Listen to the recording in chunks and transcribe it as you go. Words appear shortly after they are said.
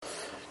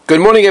Good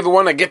morning,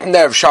 everyone. I get in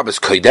there of Shabbos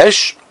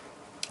Kodesh,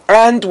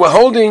 and we're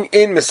holding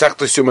in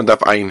Masechtas Yoma Daf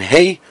Ayin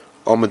Hey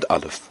Amud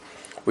Aleph.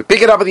 We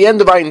pick it up at the end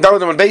of Ayin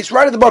Daled Amud Beis,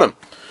 right at the bottom,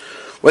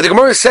 where the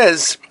Gemara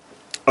says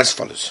as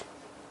follows: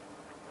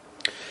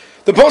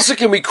 the pasuk,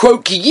 and we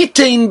quote, "Ki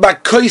yitein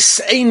bakois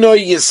eino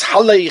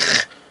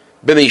yishalech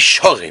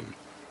b'meisharim."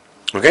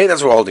 Okay,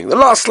 that's what we're holding. The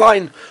last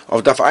line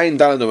of Daf Ayin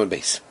Daled Amud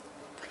Beis.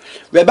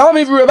 Rabbi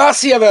Ami and Rabbi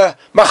Asi have a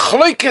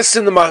machlokes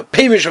in the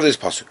parish of this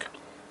pasuk.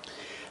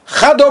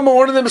 Chadom,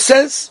 one of them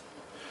says,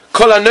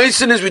 Kol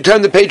hanoisen, as we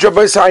turn the page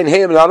Rabbi Sayin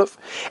Hey and Aleph,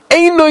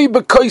 Einoi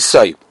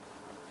bekoisai.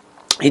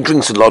 He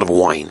drinks a lot of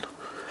wine.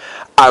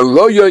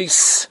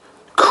 Aroyos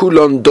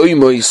kulon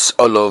doimois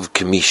olov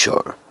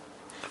kemishor.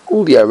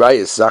 All the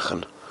arayas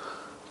zachen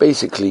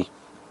basically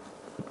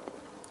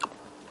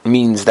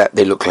means that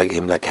they look like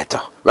him, like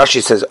Heta.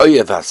 Rashi says,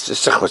 Oyevas,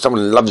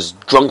 someone loves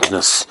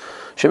drunkenness.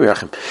 The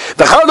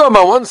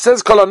Chadom one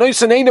says, Kol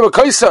hanoisen einoi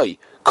bekoisai.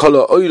 Kol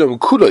ha'olam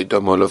kuloi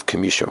dom olov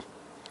kemishor.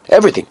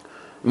 Everything,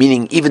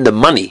 meaning even the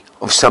money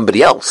of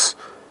somebody else,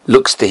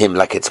 looks to him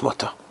like it's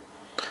mutter.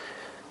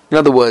 In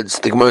other words,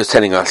 the Gemara is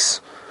telling us,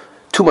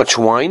 too much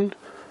wine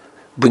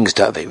brings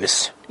to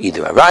Averis.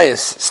 Either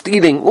arayas,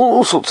 stealing,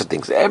 all sorts of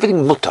things.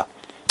 Everything mutter.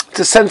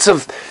 It's a sense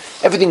of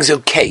everything's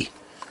okay.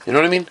 You know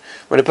what I mean?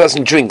 When a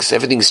person drinks,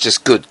 everything's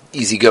just good,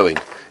 easy going.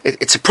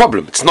 It's a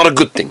problem. It's not a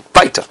good thing.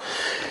 Weiter.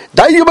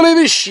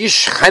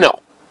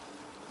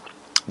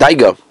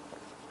 Daigo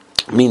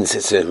means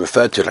it's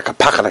referred to like a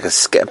pachad, like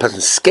a person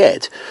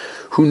scared.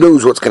 Who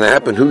knows what's going to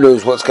happen? Who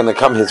knows what's going to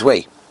come his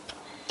way?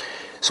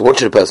 So what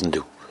should a person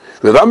do?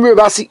 Right,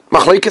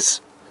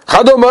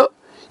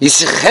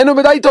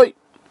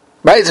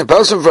 it's a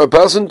person for a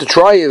person to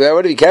try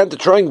whatever he can to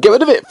try and get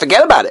rid of it.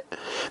 Forget about it.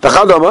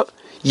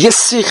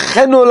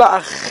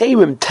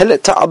 Tell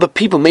it to other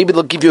people. Maybe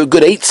they'll give you a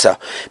good eitzah.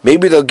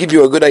 Maybe they'll give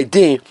you a good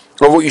idea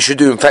of what you should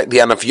do. In fact, the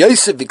Anaf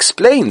Yosef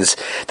explains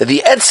that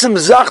the etzem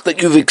zach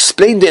that you've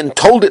explained it and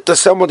told it to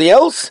somebody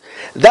else,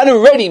 that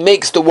already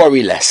makes the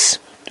worry less.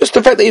 Just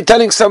the fact that you're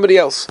telling somebody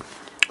else.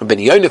 Ben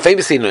Yonah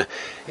famously in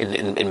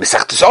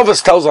Masechtas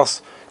Avos tells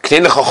us,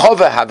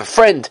 have a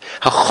friend.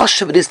 How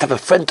chashuv it is to have a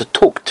friend to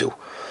talk to.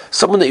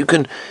 Someone that you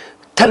can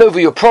tell over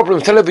your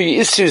problems, tell over your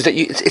issues.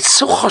 It's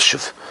so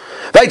chashuv.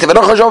 The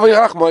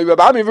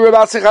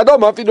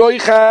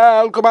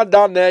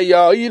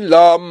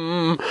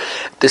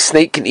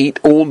snake can eat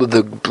all of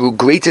the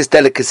greatest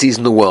delicacies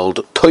in the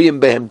world.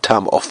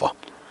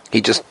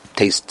 He just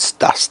tastes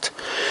dust.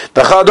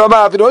 Now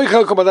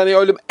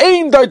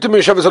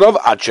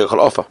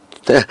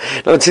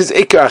it says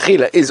Ikar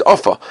Achila is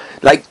offer.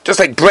 Just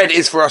like bread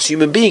is for us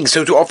human beings,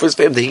 so to offer is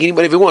for him that he can eat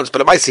whatever he wants.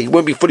 But it might say he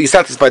won't be fully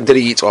satisfied until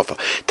he eats offer.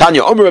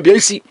 Tanya Omer Rabbi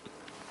Yossi,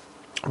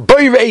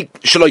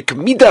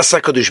 Midas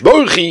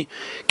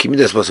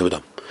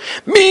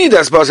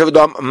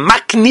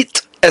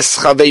maknit es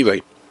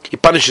chavei. He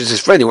punishes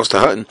his friend. He wants to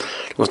hurt him.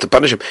 He wants to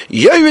punish him.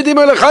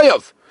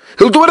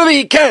 He'll do whatever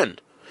he can.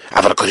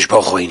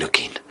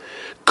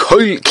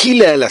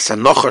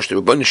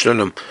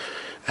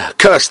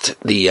 Cursed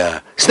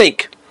the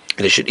snake,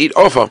 and he should eat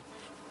offer.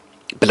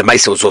 But the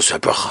Maisa was also a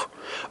bracha.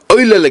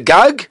 Oile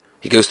legag,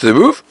 he goes to the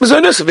roof.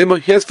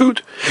 He has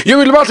food.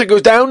 Yuri Lamata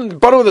goes down the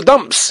bottom of the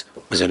dumps.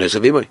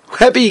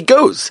 Wherever he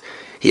goes,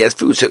 he has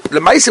food. So the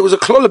Maisa was a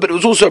klola, but it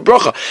was also a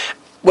bracha.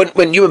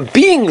 When human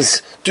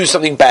beings do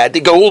something bad, they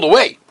go all the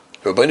way.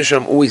 Rabbeinu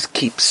Shalom always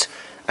keeps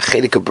a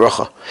chelik of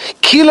bracha.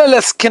 Kila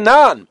les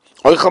kenan.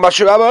 Oicha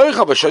masherabah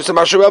oicha, v'shoysa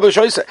masherabah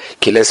v'shoysa.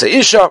 Kila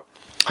se'isha.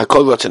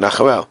 Hakol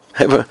v'tanachawel.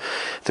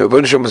 The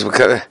Rabbeinu Shalom was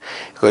because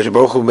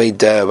Baruch Hu made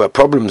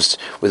problems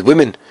with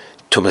women,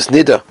 Thomas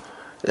Nida,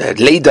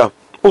 Leda,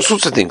 all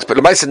sorts of things. But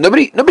the Bible said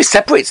nobody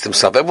separates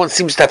themselves. Everyone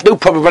seems to have no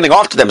problem running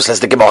after them, says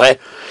the Gemara.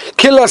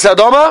 Killa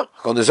Sadoma.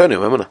 The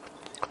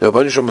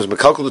Rabbeinu Shalom was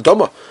mekalkal the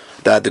Doma,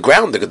 the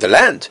ground, the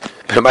land.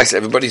 But the Bible said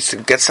everybody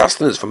gets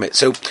sustenance from it.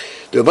 So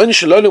the Rabbeinu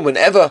Shalom,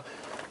 whenever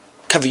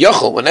the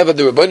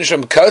Rabbeinu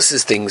Shalom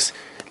curses things,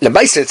 the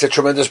Bible said it's a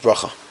tremendous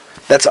bracha.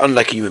 That's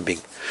unlike a human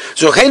being.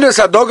 So right, the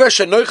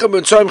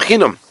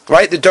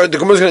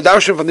Gemara is going to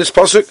dash from this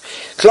pasuk.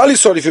 Klali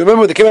saw, if you remember,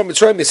 when they came out of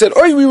Mitzrayim, they said,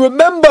 "Oh, we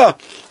remember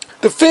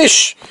the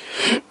fish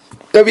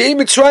that we ate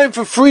Mitzrayim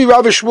for free."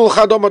 Rabbi Shmuel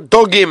Chadoma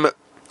dogim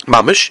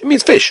mamish. It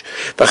means fish.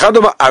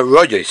 Chadoma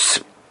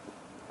aroyos.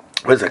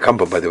 Where does that come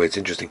from, by the way? It's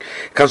interesting.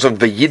 It comes from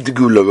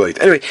Vayidgu L'roiv.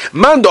 Anyway,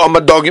 man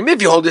da'ama dogim,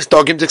 if you hold this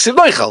dogim, t'ksiv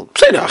noichal.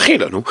 Pseina,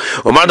 achila, no?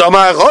 Or man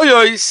da'ama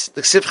aroyos,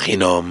 t'ksiv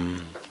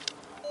chinam.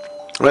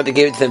 Right, they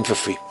gave it to them for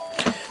free.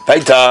 Or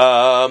the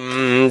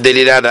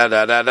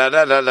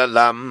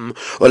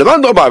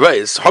man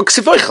is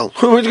hoxiv noichal.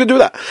 Who are you going to do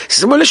that? He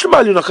says, "Well,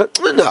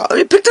 no,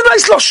 we picked a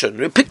nice loshon.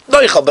 We picked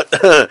noichal, but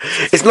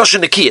it's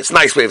loshon neki. It's a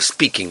nice way of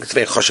speaking. It's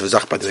very choshev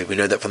zach. By the way, we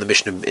know that from the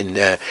Mishnah in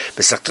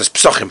Masechtas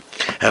Pesachim.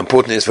 How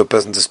important it is for a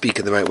person to speak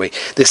in the right way.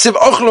 The siv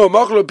ochlo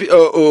machlo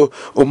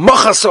or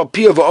machaso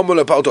pia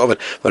v'omolo pa'oto oven.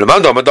 Well, the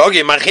man da'ama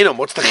dogim man chinam.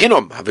 What's the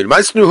chinam? Havil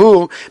ma'isnu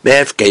hu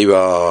me'ef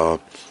geira.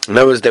 In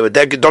other words, they were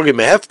dogim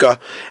mehefka,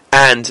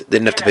 and they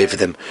didn't have to pay for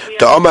them.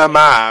 The Omar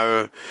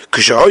Mar,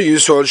 Kushaho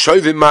Yisrael,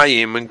 Shovim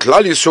Mayim, and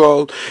Klal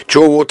Yisrael,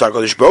 Cho Water,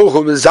 Kodesh Baruch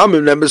Hu,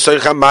 Mezamim,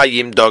 Nebesoicha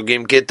Mayim,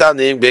 Dogim,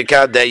 Ketanim,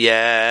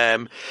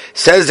 Bekadeyem.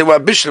 Says the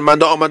word Bishlam,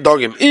 Manda Omar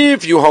Dogim.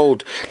 If you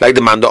hold like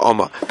the Manda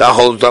Omar, that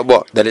holds that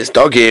what? That it's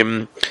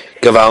Dogim,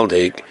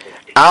 Gavaldik.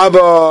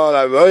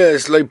 Aber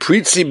it's like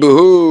Pritzi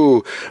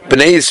Behu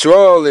Bnei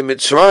Yisrael in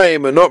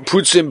Mitzrayim and not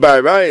Prutzim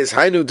Ba'arayis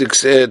Hainu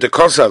the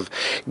Kosav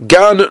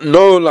Gan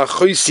no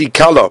lachoisi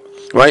kala.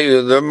 Right,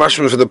 the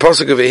mushrooms for the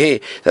pasuk over here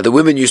that the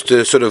women used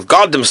to sort of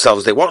guard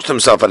themselves. They watched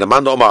themselves, and the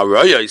man Omar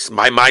Arayis,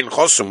 my mind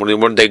chosum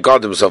when they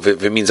guard themselves.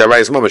 If it means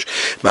Arayis mamash,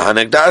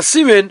 Mahanek da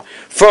Asirin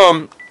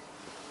from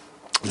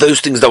those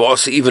things that were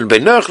also even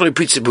benachli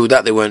Pritzi Behu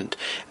that they weren't,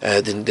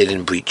 they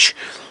didn't breach.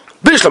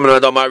 Bishlam and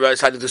Adam Arais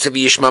had to say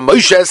Yishma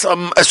Moshes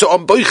so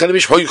on Boicha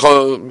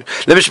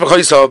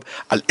Lemishpachoisov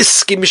Al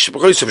Iski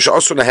Mishpachoisov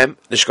Shasonahem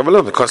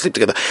Nishkavalom they can't sleep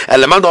together.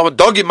 Element of a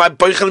dog in my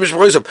Boicha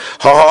Lemishpachoisov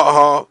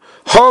ha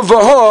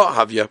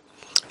have you.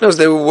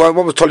 What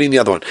was Tolly in the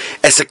other one?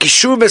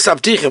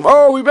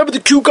 Oh, remember the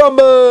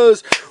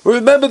cucumbers.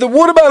 Remember the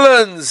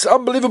watermelons.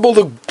 Unbelievable.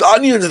 The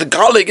onions, the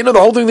garlic. The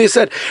whole thing they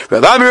said. They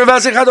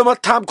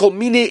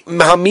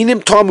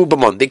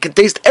could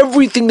taste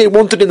everything they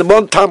wanted in the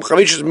mon.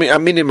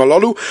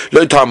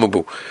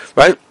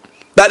 Right?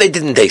 That they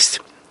didn't taste.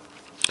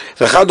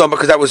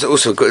 Because that was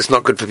also good. It's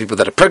not good for people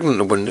that are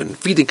pregnant and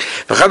feeding.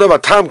 As if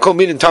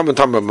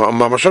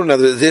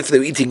they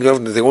were eating,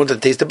 they wanted to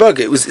taste the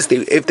burger. It was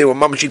if they were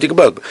mamash eating a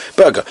burger.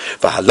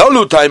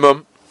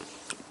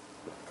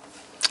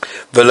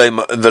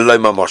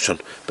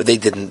 But they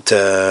didn't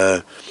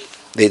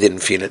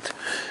feel it.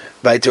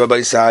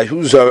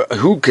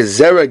 Who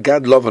kazera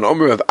gad love an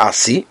omer of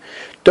asi?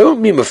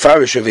 Don't mean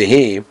mafarish over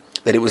here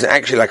that it was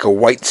actually like a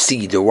white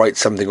seed or white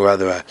something or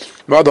other.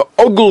 Rather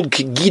ogul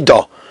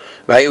kigida.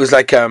 Right, it was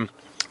like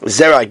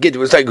zera gid. It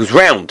was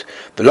round.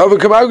 Below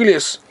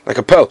kamaglius, like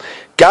a pearl.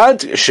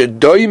 Gad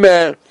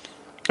shedoime.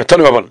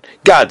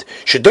 Gad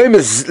shedoime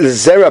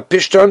zera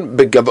pishton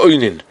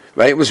begavoinin.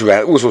 Right, it was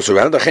round. It was also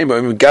round. Gad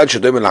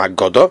shedoime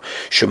lahagoda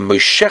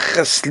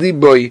shemoshechas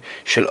liboy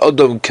shel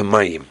odom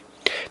kemayim.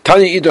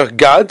 Tanya idach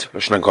Gad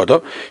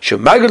shnagoda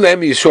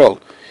shemaglem Yisrael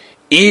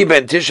I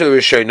ben tishel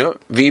rishona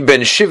vi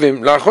ben shivim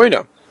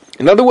lachoina.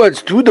 In other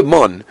words, through the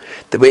mon,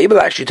 they were able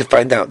actually to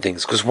find out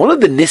things. Because one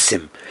of the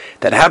nisim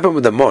that happened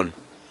with the mon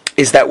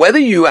is that whether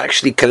you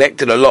actually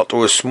collected a lot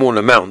or a small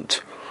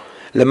amount,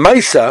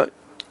 lemaisa,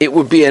 it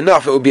would be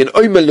enough. It would be an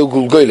oimer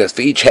lugulgolas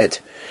for each head.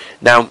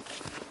 Now,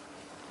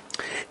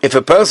 if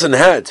a person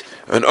had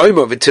an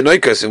oimer of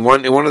tinoikas in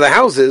one of the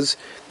houses,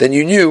 then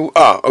you knew,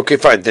 okay,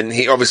 fine. Then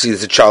he obviously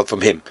is a child from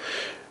him.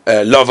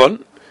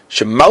 Lavan.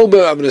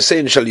 Shemalba, I'm going to say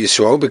in Shal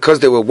Yisrael, because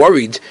they were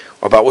worried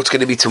about what's going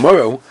to be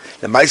tomorrow,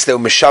 the mice they were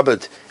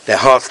meshabed their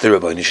hearts to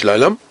Rabbeinu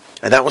Shalom,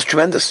 and that was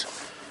tremendous.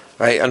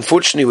 Right?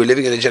 Unfortunately, we're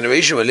living in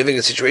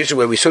a situation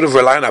where we sort of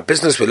rely on our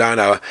business, we rely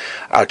on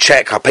our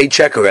check, our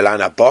paycheck, we rely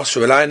on our boss,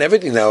 we rely on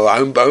everything now, our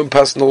own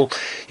personal,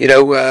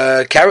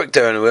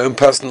 character and our own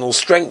personal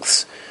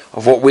strengths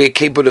of what we're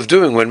capable of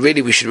doing, when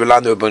really we should rely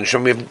on the Rebbeinu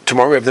Shalom.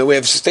 Tomorrow we have no way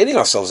of sustaining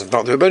ourselves, if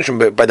not the Rebbeinu Shalom,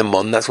 but by the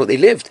mon, that's what they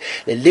lived.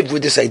 They lived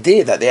with this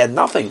idea that they had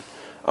nothing.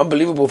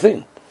 Unbelievable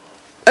thing.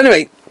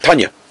 Anyway,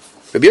 Tanya.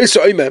 Rabbi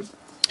Yosef Omer,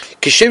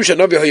 Kishem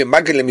shanavi hoya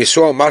maglim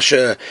Yisrael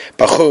masha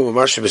bachor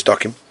masha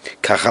bezdakim.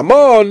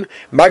 Kachamon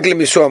maglim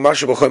Yisrael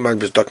masha bachor masha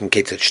bezdakim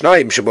ketzet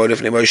shnayim shabo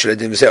lefnei Moshe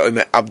ledim zeh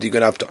Omer abdi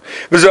ganavta.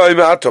 V'zeh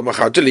Omer ato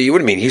machartu li. What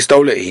do you mean? He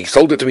stole it. He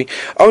sold it to me.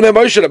 Oh no,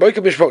 Moshe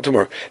leboikem mishpok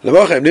tomorrow.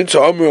 Lemachem nimtza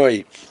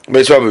Omeroi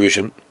beizvah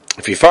b'rishon.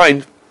 If you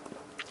find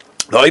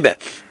the Omer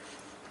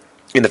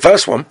in the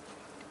first one,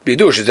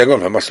 b'yidur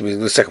shezegon. I must have been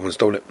the second one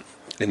stole it.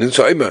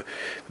 So immer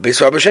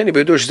bis aber schön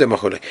bei durch dem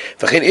machen.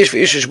 Vergehen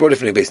ich spole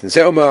von besten.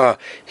 Sag mal,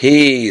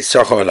 he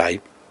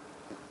sacholai.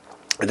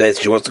 That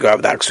she wants to go out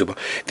with that super.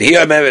 The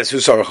here Meves who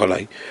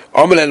sacholai.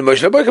 Amelen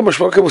Moshe boy come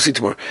shvaka was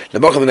tomorrow. The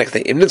machen the next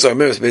day. Im Nitz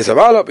Meves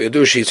besavala, bei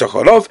durch she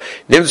sacholov,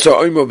 nimmt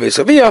so immer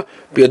besavia,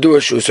 bei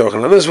durch she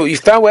sacholov. That's what you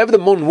found wherever the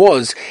mon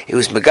was. It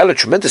was megala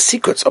tremendous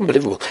secrets,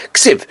 unbelievable.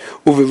 Ksiv,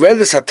 uve read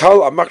the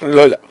satal amachn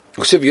lola.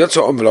 Ksiv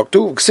yotzo envelope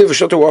too. Ksiv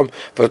shoto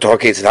for the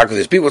talkates. How could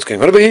this be? What's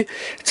going on over here?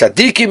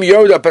 Tzadikim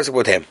yoda pesach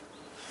with him.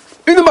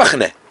 In the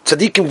machne,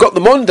 tzadikim got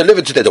them on,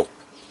 delivered to the door.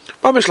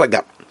 Almost like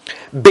that.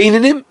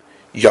 Beinanim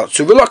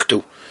yotzu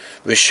veloktu.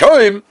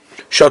 V'shoim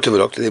shoto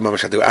veloktu. They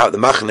mamash had to go out the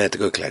machne to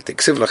go collect it.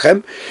 Ksiv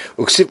lachem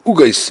uksiv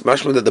ugais.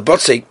 Mashma that the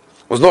botzei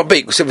was not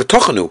baked. Ksiv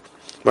v'tochanu.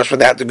 Mashma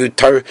they had to be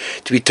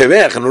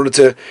terech in order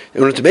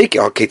to make it.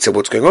 Okay, so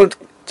what's going on?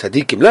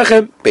 Tzadikim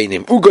lechem,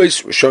 beinim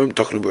ugos, v'shoim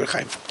tochnu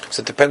b'rechaim.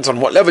 So it depends on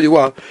what level you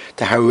are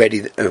to how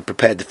ready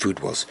prepared the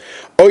food was.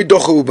 Oy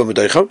dochu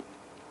b'medoicha.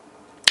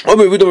 Can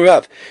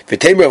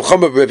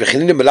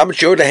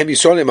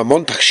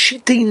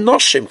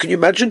you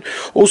imagine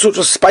all sorts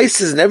of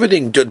spices and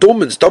everything,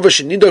 dormants, davish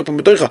and nidor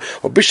b'medoicha,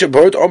 or bishop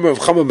heard omer of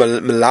chama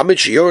melamed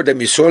sheyor dem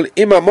yisrael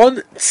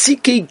imamon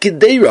tzike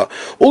gedera,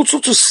 all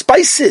sorts of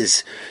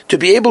spices to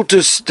be able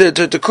to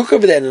cook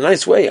over there in a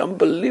nice way.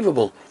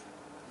 Unbelievable.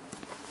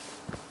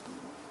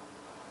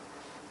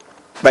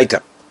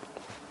 Weiter.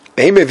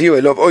 I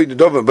love oy the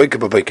dove boyka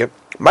boyka.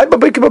 My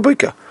boyka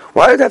boyka.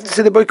 Why do I have to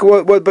say the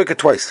boyka word boyka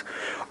twice?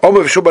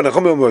 Omer v'shuba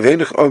nachom omer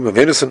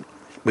v'enison.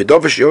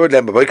 Medovish yod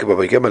lem boyka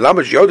boyka.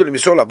 Malamish yod lem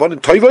yisol abon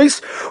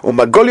toivois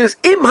umagolius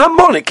im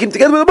hamon. It came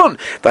together with the bon.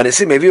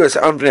 Vanesim eviu es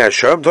amvnei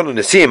Hashem. Ton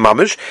nesim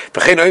mamish.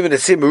 V'chein oy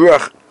v'nesim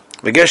ruach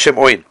v'geshem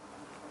oyin.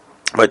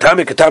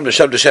 V'tami katam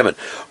l'shav l'shemen.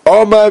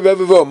 Omer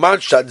v'evo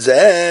man shad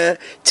zeh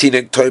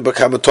tinek toy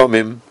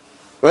b'kamatomim.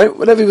 Right?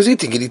 Whatever he was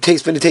eating, he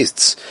tastes when he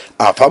tastes.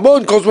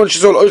 Afamon calls one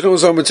shizol oichlem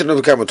was on mitzvah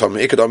of kamatom.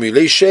 Ekodomi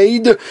le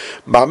shade,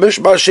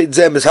 mamish ba shade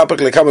zem is hapak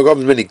le kamagov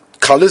in many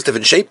colors,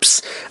 different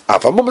shapes.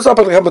 Afamon is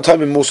hapak le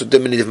kamatom in most of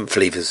many different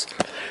flavors.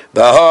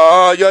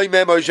 Baha yoy me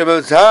Moshe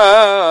Moses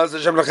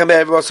Hashem lachem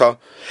be'evasa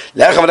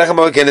lechem lechem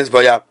oikenes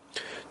baya.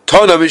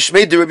 Tana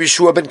mishmei de Rabbi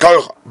Yeshua ben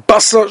Karach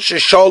basa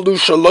sheshaldu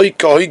shaloi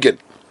kahigen.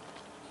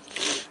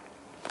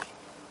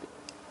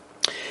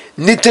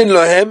 Niten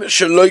lohem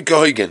shaloi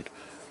kahigen.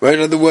 Right,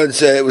 in other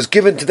words, it was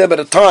given to them at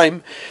a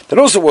time that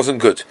also wasn't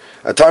good.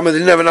 A time when they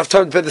didn't have enough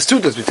time to pay the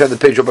students. We turn the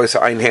page up by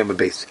Ein Hammer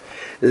base.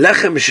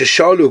 Lechem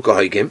sheshalu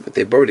kahigim. If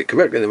they borrowed it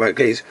correctly in the right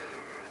case,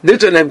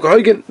 nitin lehem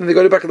kahigim, and they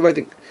got it back in the right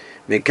thing.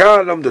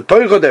 Mekalam the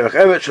toicha derech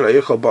evet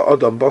shelo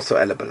ba'adam baso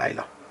ele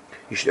belayla.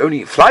 You should only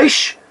eat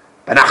flesh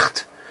by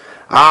nacht.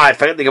 I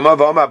forget the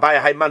Gemara. Omar by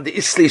Hayman the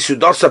Isli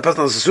Sudasa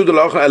person Suda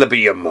Locha ele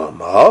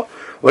b'yamama.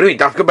 What do you mean?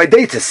 Dafka by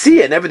day to see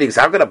it and everything.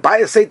 So I'm going to buy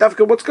a say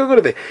Dafka. What's going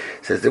to be?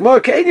 Says the Gemara.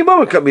 Okay, any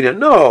moment come in.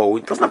 No,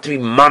 it doesn't have to be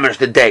mamish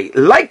the day.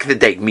 Like the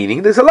day,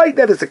 meaning there's a light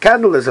there, there's a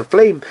candle, there's a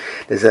flame,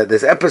 there's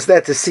epis there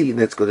to see, and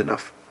that's good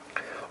enough.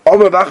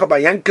 Omar Bacha by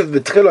Yankav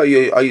B'Tchila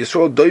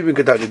Yisrael Doivin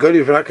Kedat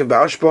Yigoli V'Rakim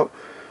Ba'Ashpa.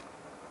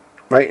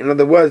 Right. In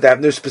other words, they have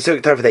no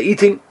specific time for their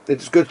eating. They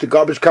just go to the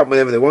garbage can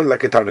whenever they want,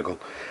 like a tarnicle.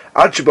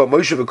 Achba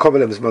Moshe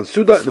v'Kovelem is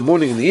Mansuda in the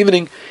morning and the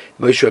evening.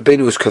 Moshe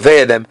Rabbeinu was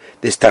kaveya them.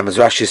 This time, as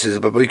Rashi says,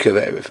 Baboy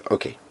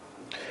okay.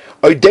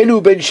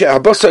 Oidenu ben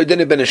Habasa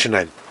Oidenu ben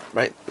Shanaim.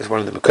 Right, it's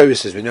one of the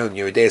Makoris, as we know in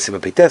Yeridei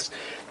Simapeites.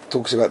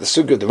 Talks about the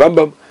suga of the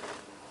Rambam.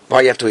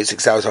 Why you have to wait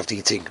 6 hours after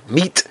eating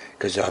meat?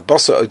 Because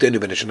Habasa Oidenu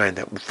ben Shanaim.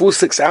 That before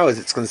 6 hours,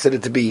 it's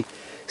considered to be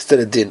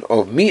still a din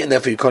of meat, and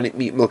therefore you can't eat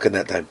meat, milk in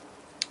that time.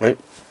 Right.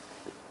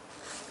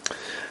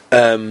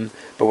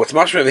 But what's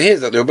much over here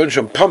is that the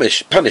Rebbeinu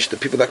punished the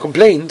people that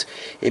complained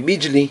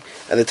immediately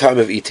at the time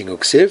of eating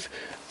uksiv.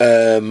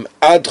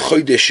 Ad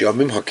chodesh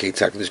yamim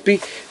hakeitzak this be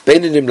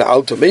beinanim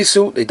la'alto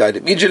mesu, they died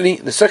immediately.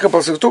 The second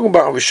pasuk is talking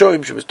about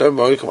Avishoim shemistam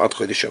v'oichim ad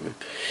chodesh yamim.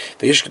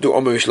 V'yishkatu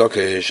omer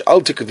Yishlakish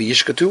altika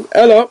v'yishkatu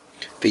ela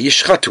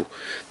v'yishchatu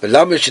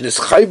v'lamed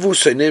sheneschayvu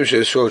soinem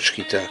she'esol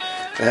shkita.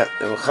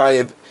 They were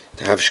chayev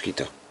to have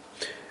shkita.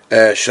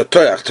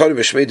 Shatoach Tony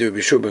B'Shmei de Rabbi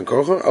Yeshua ben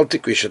Kocha Al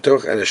Tikvi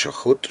Shatoach Ele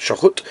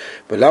Shachut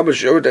V'Lama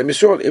She'Yorad Em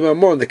Yisrael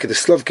Imamon the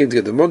Slav came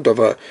to the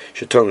Mondava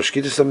Shatoach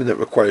Shkita, something that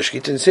requires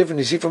Shkita. And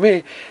see from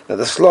here that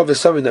the Slav is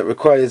something that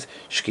requires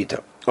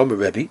Shkita. Omer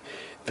Rebbe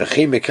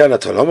V'Chim Mekala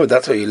Toloma.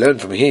 That's what you learn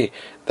from here,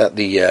 that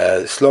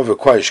the Slav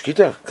requires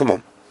Shkita. Come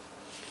on.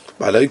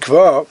 Malay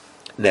Kvar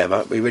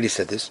Nema. We already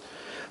said this.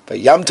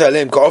 V'Yam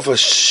Ta'alem Ka'ofa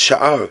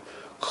Sha'ar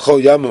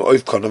Chol Yamim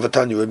Oiv Kon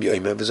Avatani Rabbi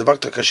Yoimeh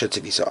V'Zavakta Kasher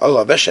Tzivisa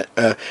Allah Veshe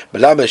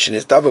Melame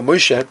Shenes Dava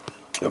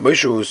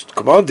Moshe was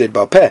commanded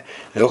by Peh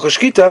Leoch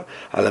Shkita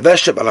Ala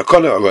Veshe Ala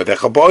Kona Ala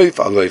Vecha Boiv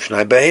Ala Oiv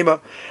Shnai Behema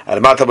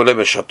Ala Mata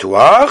Bolem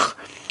Shatuach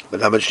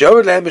Melame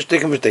Shyorad Lehem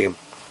Shtikim.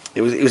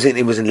 It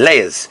was in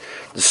layers.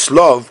 The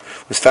Slav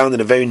was found in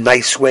a very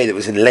nice way that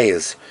was in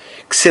layers.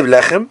 Ksiv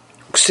Lechem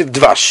Ksiv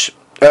Dvash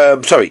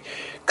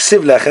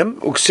Ksiv Lechem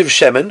Ksiv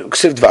Shemen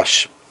Ksiv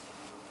Dvash.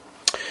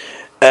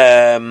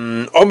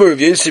 Omer of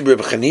Yosef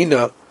Reb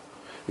Chanina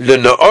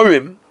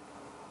leNaorim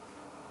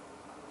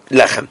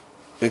lechem.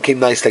 It became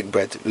nice like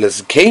bread.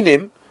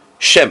 Lezkenim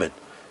shemen.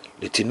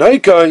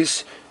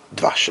 Letinoikos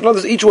dvash. In other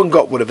words, each one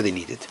got whatever they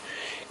needed.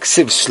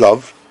 Ksiv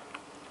Slav.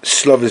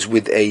 Slav is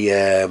with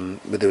a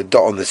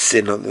dot on the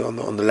sin on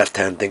the left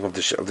hand thing of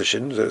the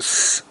shin. So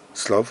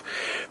Slav.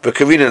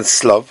 V'Karina and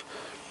Slav.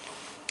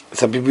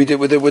 Some people read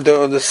it with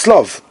on the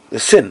Slav, the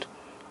sin.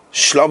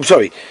 I'm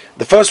sorry.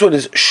 The first one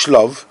is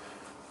Shlav,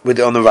 with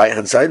it on the right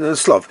hand side, and a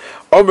Slav.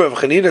 Omer of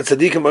Chanina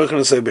tzadikim oichen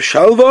asay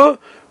b'shalva,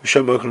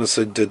 v'shem oichen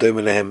asay dodom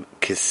alehem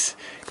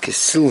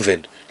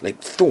kisilvin, like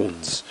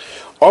thorns.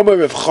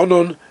 Omer of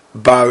Chanon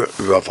bar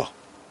Rava.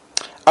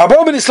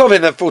 Abba ben Slav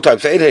have 4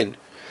 types. Eidhen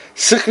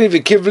sichli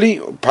v'kivli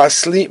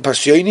pasli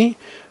pasyoni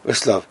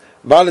v'slav.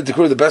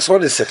 Ma'ale the best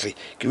one is sichli.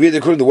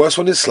 Givir the worst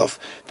one is Slav.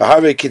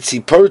 V'hare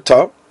kitzi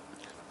porta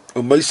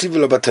u'moisi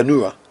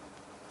v'labatanura.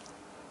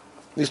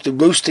 They used to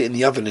roast it in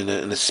the oven in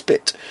a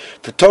spit.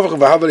 And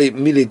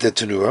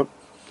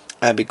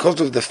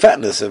because of the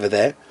fatness over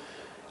there,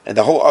 and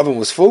the whole oven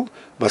was full,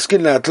 and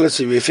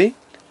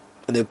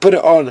they put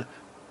it on,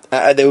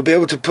 they would be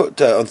able to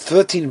put on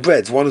 13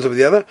 breads, one on top of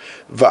the other,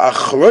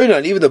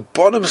 and even the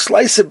bottom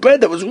slice of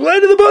bread that was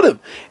right at the bottom.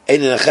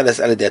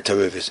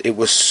 It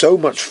was so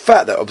much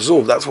fat that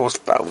absorbed, that's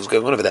what was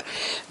going on over there,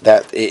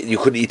 that you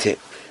couldn't eat it,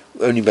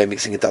 only by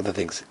mixing it to other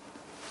things.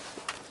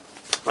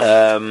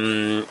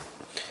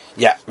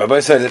 Yeah,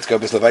 Rabbi said, let's go a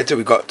bit later.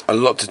 We got a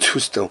lot to do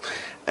still,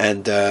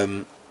 and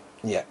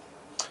Yeah.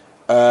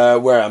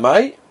 Where am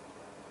I?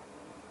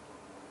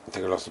 I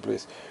think I lost the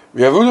place.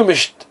 Rav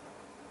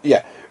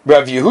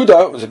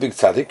Yehuda was a big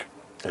tzaddik,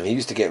 and he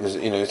used to get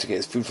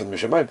his food from the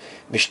Mishamayim.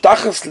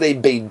 Mishtachas le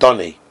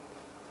beidoni.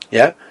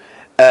 Yeah.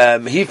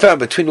 He found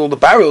between all the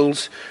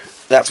barrels.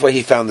 That's where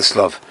he found the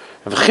slav.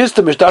 He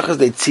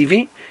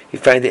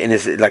found it in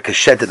his like a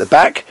shed at the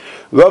back.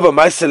 Rava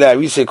Maisele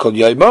Arisa called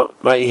Yoma.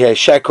 Right, he had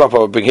sharecropper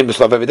would bring him the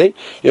slav every day.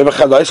 Yoma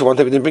Chalai, so one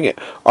day we didn't bring it.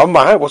 Oh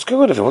my, what's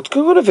going on over here? What's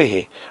going on over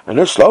here? I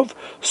know slav.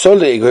 So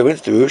he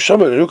went to the roof.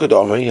 Shama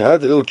Nukadama. He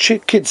heard the little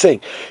kid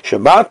saying,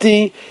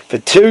 "Shamati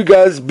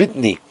v'tirgaz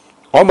bitni."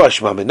 Omar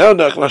Shmami. No,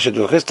 Masha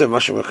Chista,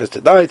 Masha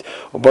Chista died.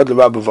 Obad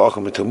Rabbu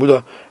v'Acham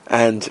Talmuda,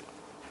 and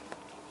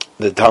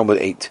the Talmud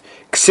ate.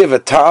 Ksiv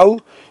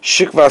atal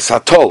shikva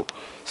satol.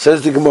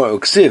 Says the Gemara,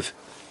 Ksiv.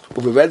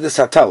 We read the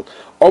Satal.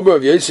 Omer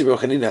of Yosef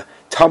Yochanina,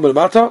 Talmud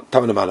Mata,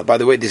 Talmud Mala. By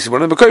the way, this is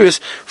one of the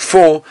Makoros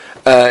for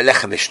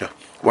Lechem Mishnah,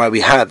 where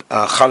we have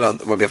a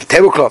challah, where we have a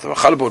tablecloth or a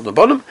challah board on the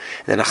bottom,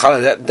 and then a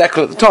challah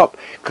decal at the top,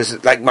 because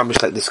it's like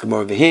mamish like this Gemara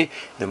over here.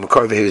 The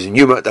Makor over here is in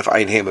Yuma, Daf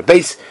Ayin Hem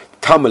base,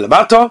 Talmud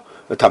Mata,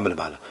 or Talmud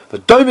Mala.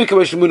 But Doimik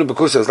Kamesh Munah,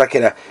 because it was like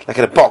in a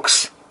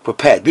box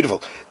prepared,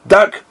 beautiful.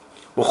 Dak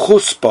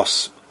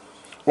Chuspos.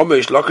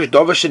 It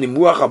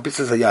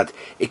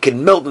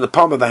can melt in the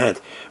palm of the hand.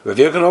 Right?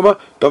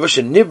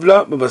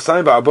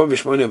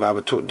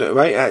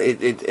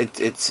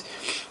 It's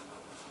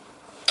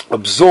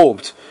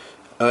absorbed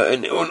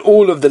on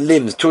all of the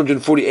limbs,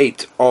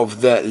 248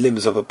 of the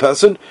limbs of a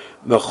person.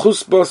 The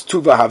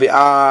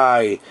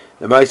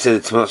Mai said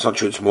it's not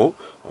true, it's more.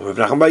 Right,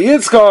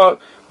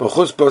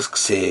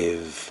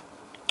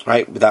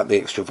 without the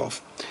extra vav.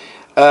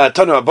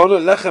 Tanu Abona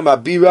lechem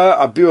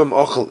abiram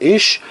ochel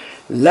ish.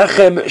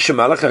 Lechem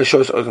shemalach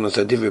shows organized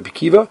Divrei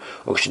Akiva,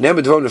 or Shneim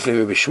Dvarim Lefnei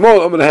Rabbi Shmuel.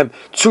 Omer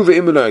Tzuva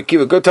Imuna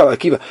Akiva. Go tell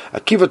Akiva.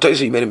 Akiva told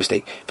you made a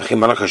mistake. V'chem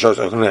malach shows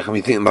organized.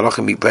 You think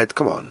malachim eat bread?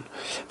 Come on.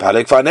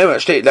 Ba'alek v'anem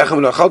shtei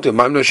lechem lo achaltu.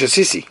 Ma'im lo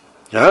shasisi.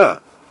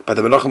 But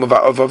the malachim of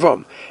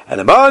Avom. And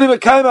the mani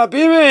mekayim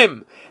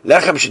abirim.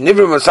 Lechem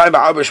shenivrim masai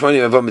ba'arba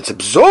shmoni avom. It's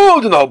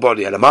absorbed in the whole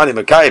body. And the mani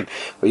mekayim.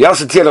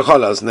 V'yaseh tia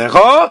lecholas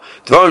necha.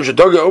 Dvarim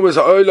shedoge umas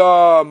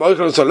ha'olam.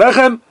 Oichel so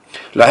lechem.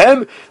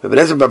 Lahem,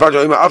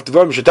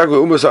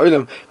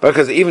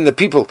 because even the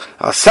people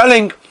are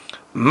selling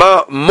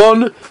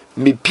mon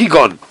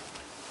mipigon.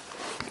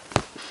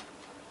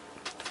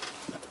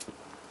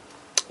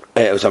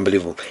 It was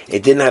unbelievable.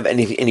 It didn't have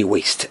any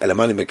waste. After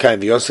it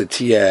became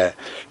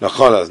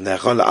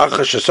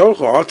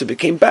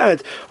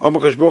bad, you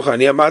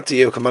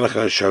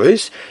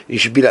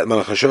should be like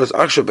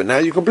Malach, but now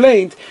you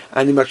complained,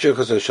 and you're going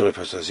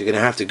to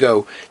have to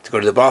go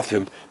to the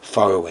bathroom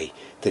far away.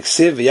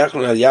 Teksiv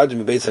v'yachlon al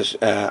yadim b'beis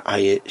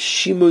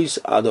hayeshimus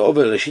ad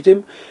over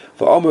l'shitim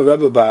v'omer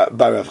Rebbe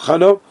bar Rav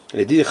Chano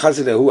l'did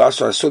chazil who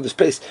asked I saw this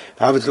place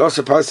have it lost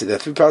a party there are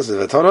 3 parts of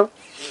the Tana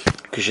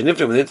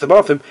kishenifnim within the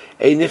bathroom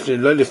ein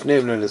nifnim lo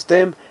lifneim lo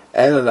listem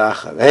el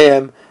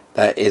la'achareim.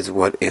 That is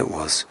what it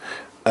was.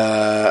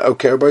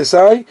 Okay, everybody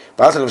say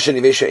ba'asan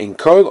v'sheni v'esha in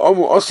kol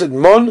omu osed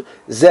mon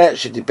zeh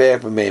shetiper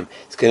b'meim.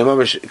 It's going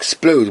to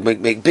explode,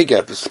 make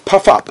bigger,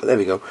 puff up. There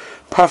we go,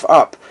 puff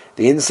up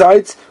the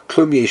insides.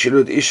 In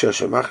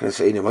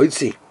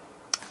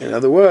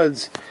other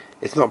words,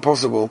 it's not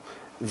possible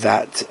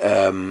that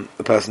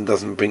a person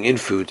doesn't bring in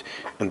food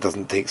and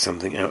doesn't take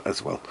something out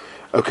as well.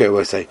 Okay,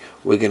 we'll say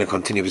we're going to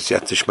continue with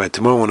Siyat Tishmai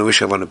tomorrow. I want to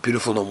wish everyone a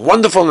beautiful and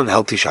wonderful and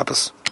healthy Shabbos.